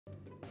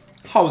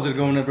How's it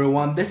going,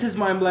 everyone? This is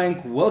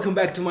MindBlank, welcome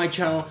back to my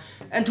channel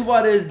and to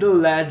what is the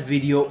last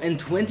video in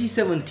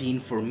 2017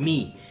 for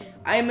me.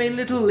 I am a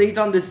little late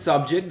on this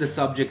subject, the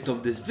subject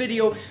of this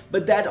video,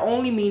 but that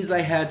only means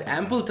I had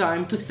ample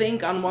time to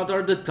think on what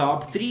are the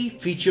top 3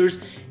 features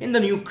in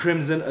the new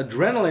Crimson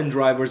Adrenalin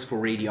drivers for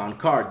Radeon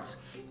cards.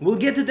 We'll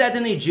get to that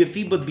in a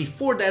jiffy, but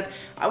before that,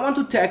 I want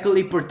to tackle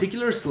a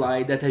particular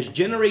slide that has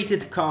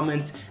generated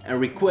comments and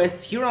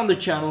requests here on the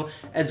channel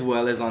as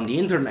well as on the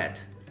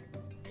internet.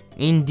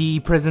 In the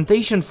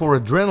presentation for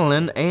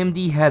Adrenalin,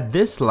 AMD had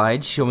this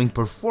slide showing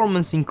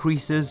performance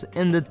increases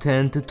in the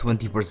 10 to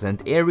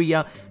 20%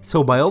 area,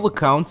 so by all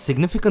accounts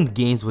significant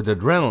gains with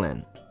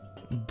Adrenalin.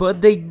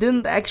 But they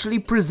didn't actually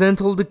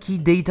present all the key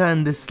data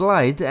in this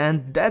slide,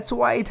 and that's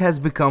why it has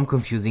become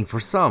confusing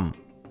for some.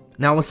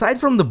 Now, aside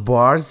from the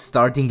bars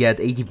starting at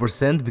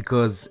 80%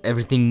 because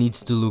everything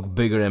needs to look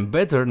bigger and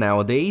better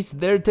nowadays,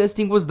 their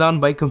testing was done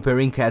by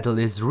comparing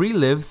Catalyst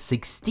Relive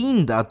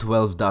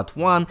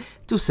 16.12.1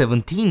 to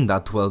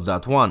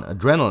 17.12.1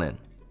 Adrenalin.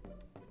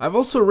 I've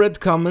also read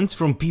comments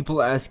from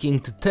people asking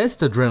to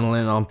test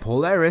Adrenalin on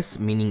Polaris,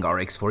 meaning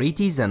RX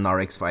 480s and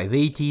RX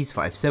 580s,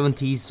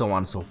 570s, so on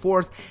and so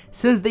forth,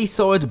 since they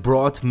saw it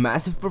brought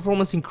massive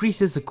performance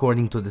increases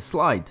according to the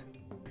slide.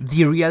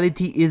 The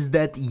reality is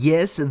that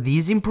yes,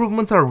 these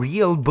improvements are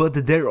real,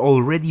 but they're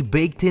already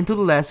baked into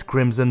the last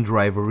Crimson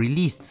driver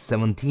released,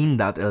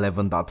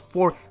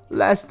 17.11.4,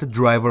 last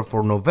driver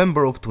for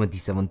November of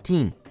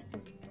 2017.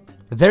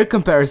 Their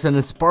comparison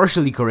is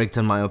partially correct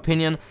in my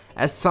opinion,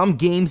 as some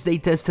games they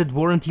tested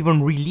weren't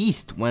even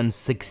released when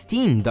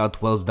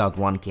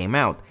 16.12.1 came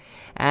out.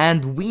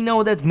 And we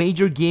know that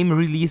major game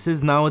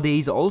releases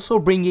nowadays also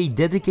bring a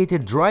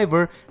dedicated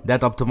driver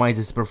that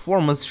optimizes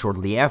performance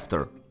shortly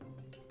after.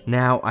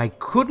 Now, I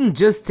couldn't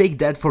just take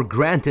that for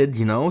granted,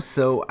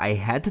 so I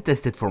had to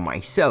test it for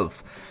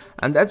myself.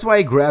 And that's why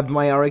I grabbed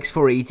my RX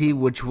 480,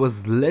 which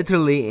was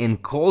literally in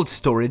cold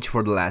storage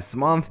for the last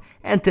month,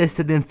 and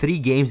tested in 3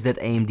 games that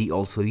AMD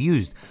also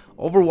used: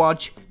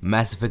 Overwatch,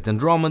 Mass Effect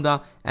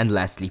Andromeda, and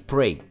lastly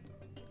Prey.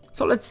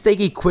 So let's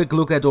take a quick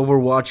look at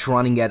Overwatch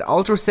running at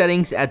ultra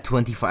settings at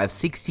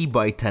 2560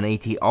 by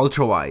 1080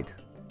 ultra wide.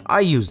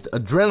 I used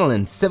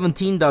Adrenalin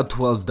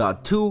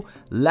 17.12.2,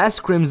 last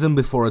Crimson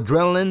before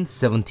Adrenalin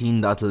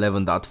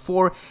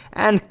 17.11.4,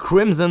 and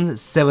Crimson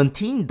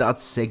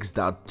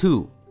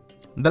 17.6.2.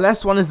 The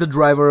last one is the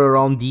driver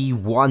around the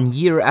 1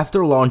 year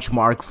after launch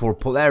mark for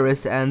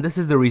Polaris, and this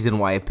is the reason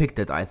why I picked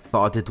it. I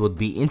thought it would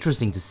be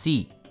interesting to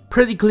see.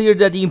 Pretty clear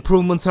that the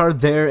improvements are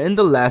there in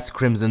the last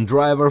Crimson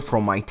driver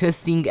from my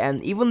testing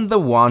and even the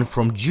one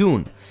from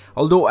June.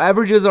 Although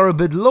averages are a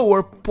bit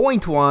lower,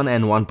 0.1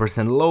 and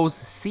 1% lows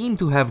seem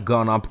to have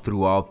gone up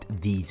throughout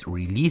these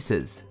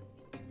releases.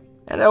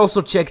 And I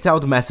also checked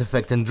out Mass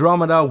Effect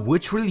Andromeda,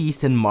 which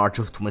released in March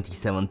of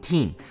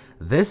 2017.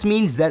 This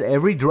means that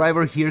every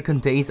driver here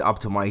contains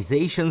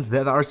optimizations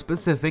that are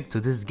specific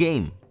to this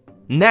game.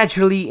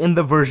 Naturally, in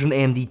the version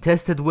AMD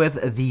tested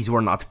with, these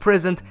were not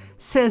present,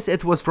 since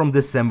it was from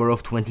December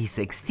of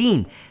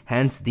 2016,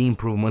 hence the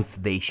improvements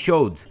they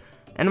showed.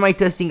 And in my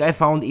testing I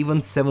found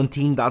even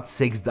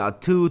 17.6.2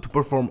 to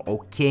perform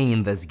okay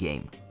in this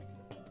game.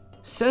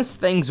 Since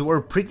things were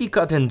pretty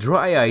cut and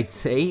dry, I'd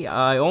say,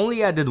 I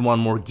only added one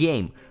more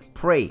game,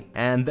 Prey,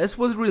 and this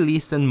was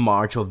released in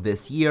March of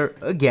this year.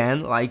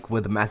 Again, like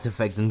with Mass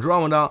Effect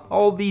Andromeda,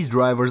 all these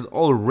drivers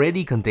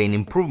already contain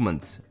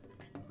improvements.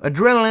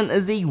 Adrenalin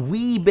is a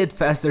wee bit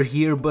faster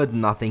here, but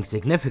nothing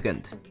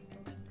significant.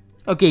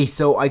 Okay,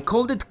 so I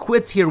called it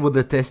quits here with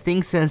the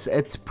testing since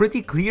it's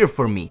pretty clear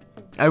for me.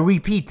 I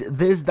repeat,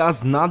 this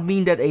does not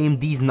mean that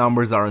AMD's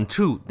numbers aren't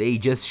true, they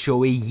just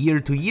show a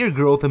year-to-year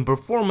growth in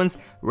performance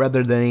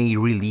rather than a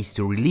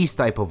release-to-release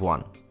type of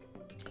one.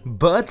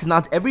 But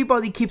not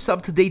everybody keeps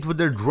up to date with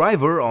their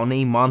driver on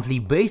a monthly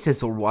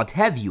basis or what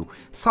have you.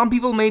 Some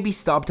people may be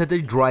stopped at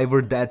a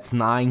driver that's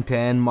 9,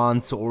 10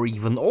 months or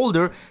even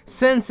older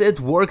since it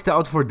worked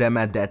out for them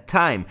at that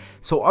time,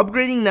 so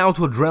upgrading now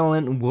to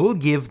Adrenalin will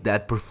give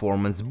that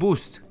performance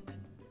boost.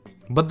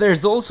 But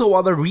there's also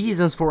other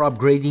reasons for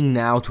upgrading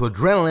now to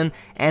Adrenalin,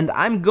 and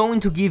I'm going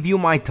to give you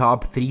my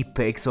top 3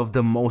 picks of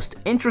the most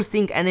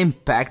interesting and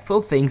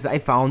impactful things I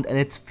found in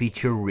its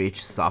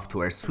feature-rich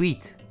software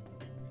suite.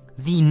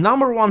 The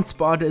number 1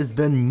 spot is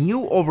the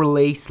new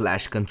overlay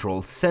 /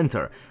 control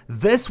center.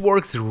 This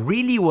works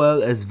really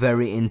well, is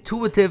very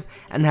intuitive,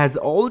 and has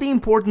all the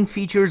important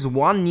features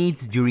one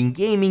needs during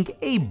gaming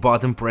a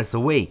button press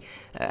away.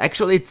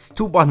 Actually, it's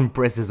 2 button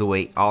presses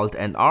away, Alt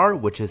and R,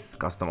 which is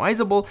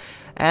customizable,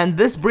 and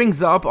this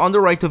brings up on the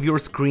right of your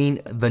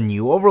screen the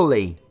new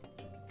overlay.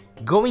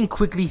 Going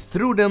quickly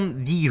through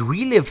them, the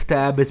Relive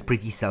tab is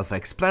pretty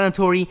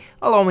self-explanatory,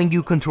 allowing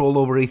you control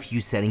over a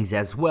few settings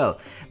as well,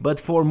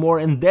 but for more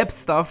in-depth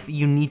stuff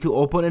you need to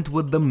open it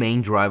with the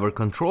main driver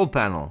control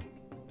panel.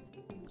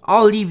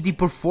 I'll leave the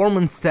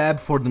performance tab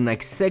for the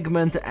next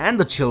segment and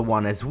the chill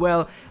one as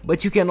well,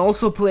 but you can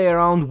also play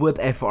around with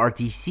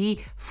FRTC,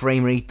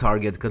 frame rate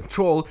target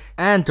control,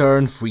 and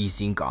turn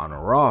FreeSync on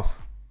or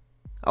off.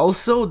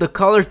 Also, the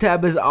color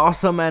tab is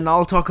awesome and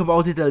I'll talk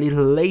about it a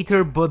little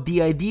later, but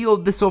the idea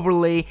of this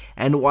overlay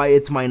and why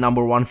it's my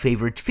 #1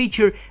 favorite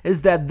feature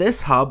is that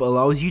this hub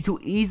allows you to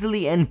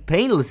easily and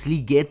painlessly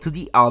get to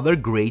the other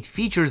great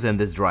features in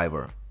this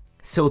driver.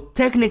 So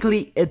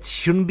technically it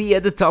shouldn't be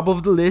at the top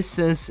of the list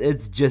since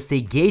it's just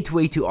a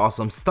gateway to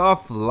awesome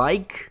stuff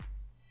like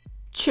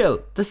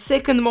chill, the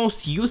second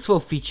most useful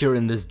feature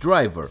in this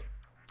driver.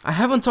 I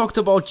haven't talked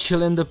about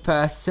chill in the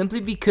past simply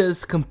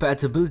because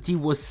compatibility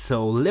was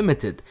so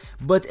limited,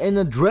 but in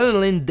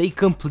Adrenalin they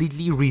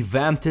completely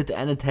revamped it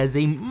and it has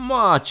a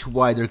much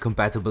wider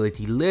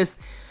compatibility list,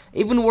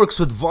 even works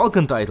with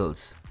Vulkan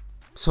titles.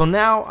 So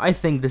now I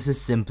think this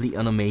is simply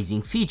an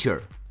amazing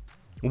feature.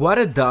 What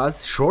it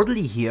does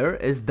shortly here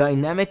is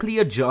dynamically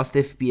adjust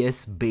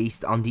FPS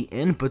based on the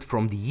input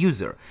from the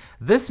user.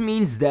 This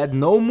means that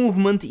no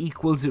movement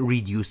equals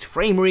reduced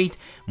frame rate,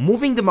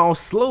 moving the mouse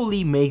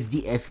slowly makes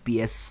the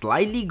FPS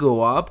slightly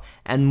go up,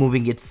 and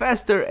moving it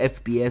faster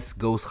FPS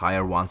goes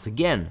higher once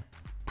again.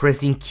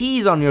 Pressing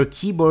keys on your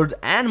keyboard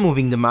and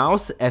moving the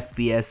mouse,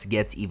 FPS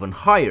gets even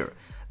higher.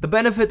 The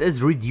benefit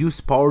is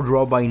reduced power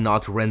draw by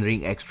not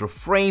rendering extra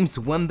frames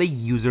when the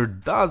user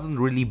doesn't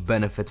really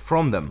benefit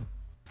from them.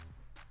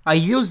 I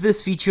use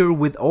this feature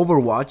with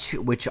Overwatch,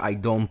 which I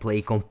don't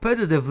play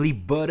competitively,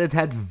 but it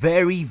had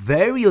very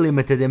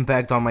limited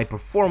impact on my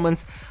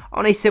performance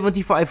on a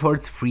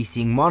 75Hz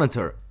FreeSync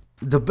monitor.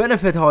 The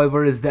benefit,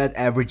 however, is that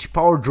average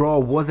power draw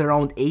was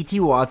around 80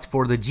 watts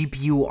for the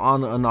GPU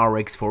on an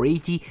RX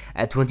 480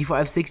 at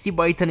 2560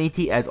 by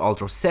 1080 at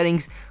ultra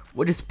settings,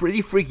 which is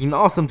pretty freaking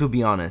awesome to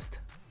be honest.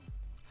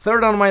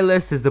 Third on my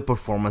list is the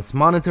performance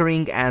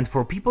monitoring, and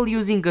for people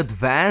using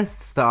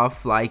advanced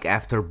stuff like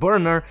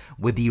Afterburner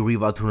with the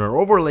Riva Tuner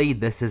overlay,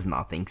 this is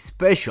nothing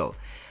special.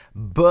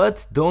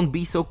 But don't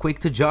be so quick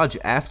to judge,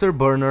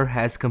 Afterburner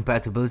has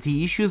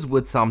compatibility issues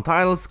with some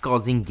titles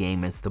causing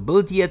game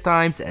instability at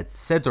times,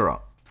 etc.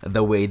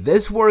 The way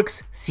this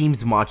works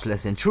seems much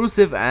less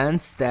intrusive and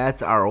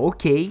stats are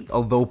okay,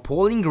 although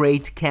polling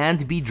rate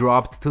can't be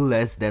dropped to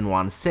less than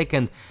 1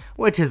 second,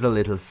 which is a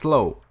little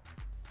slow.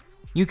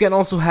 You can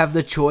also have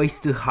the choice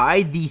to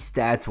hide these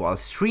stats while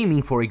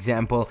streaming, for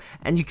example,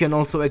 and you can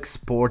also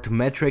export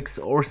metrics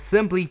or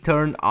simply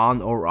turn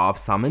on or off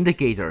some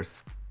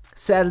indicators.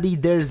 Sadly,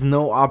 there's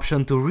no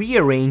option to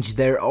rearrange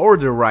their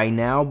order right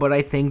now, but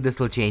I think this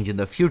will change in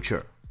the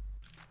future.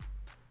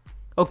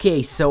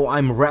 Okay, so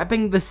I'm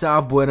wrapping this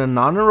up with an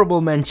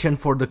honorable mention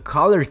for the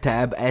color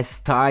tab as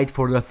tied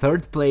for the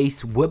 3rd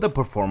place with the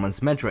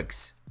performance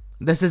metrics.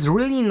 This is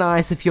really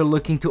nice if you're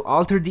looking to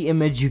alter the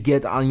image you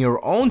get on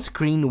your own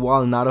screen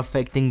while not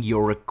affecting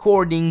your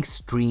recording,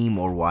 stream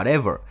or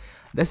whatever.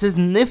 This is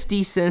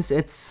nifty since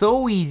it's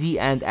so easy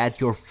and at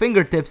your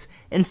fingertips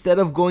instead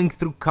of going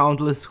through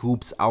countless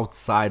hoops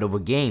outside of a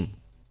game.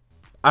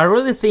 I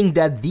really think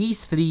that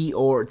these 3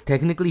 or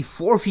technically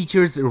 4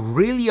 features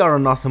really are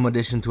an awesome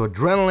addition to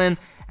Adrenalin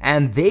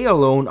and they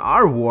alone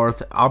are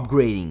worth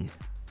upgrading.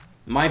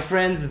 My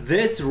friends,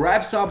 this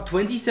wraps up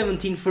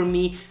 2017 for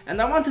me,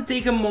 and I want to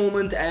take a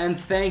moment and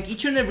thank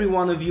each and every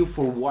one of you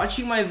for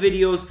watching my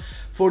videos,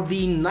 for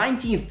the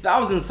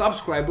 19,000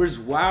 subscribers,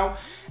 wow,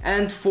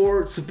 and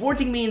for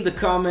supporting me in the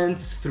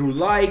comments, through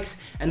likes,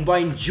 and by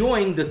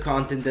enjoying the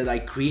content that I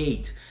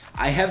create.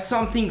 I have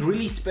something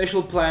really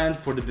special planned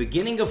for the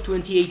beginning of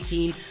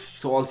 2018,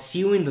 so I'll see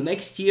you in the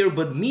next year,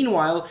 but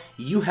meanwhile,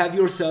 you have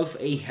yourself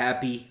a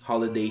happy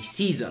holiday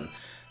season.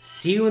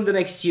 See you in the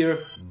next year,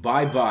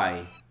 bye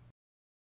bye.